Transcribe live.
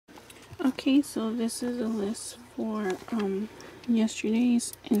Okay, so this is a list for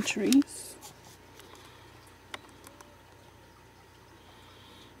yesterday's entries.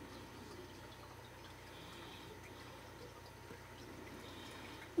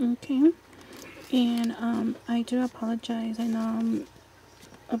 Okay, and I do apologize. I know I'm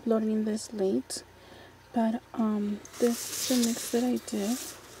uploading this late, but this is the mix that I did,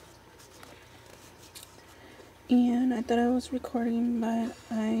 and I thought I was recording, but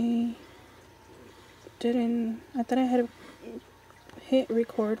I didn't. I thought I had hit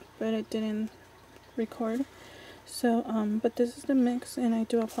record, but I didn't record. So but this is the mix, and I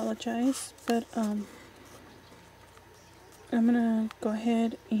do apologize, but I'm gonna go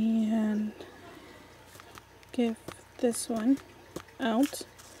ahead and give this one out.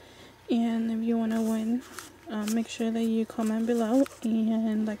 And if you want to win, make sure that you comment below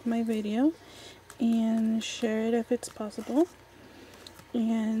and like my video and share it if it's possible.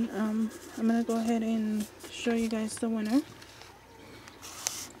 And I'm gonna go ahead and show you guys the winner.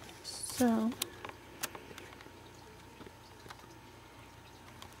 So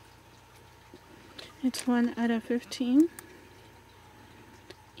it's 1 out of 15,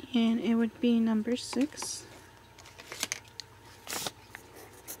 and it would be number 6.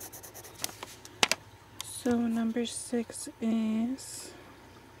 So number 6 is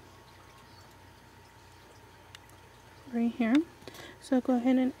right here. So go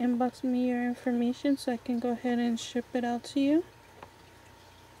ahead and inbox me your information so I can go ahead and ship it out to you.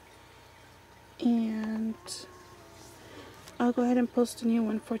 And I'll go ahead and post a new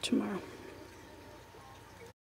one for tomorrow.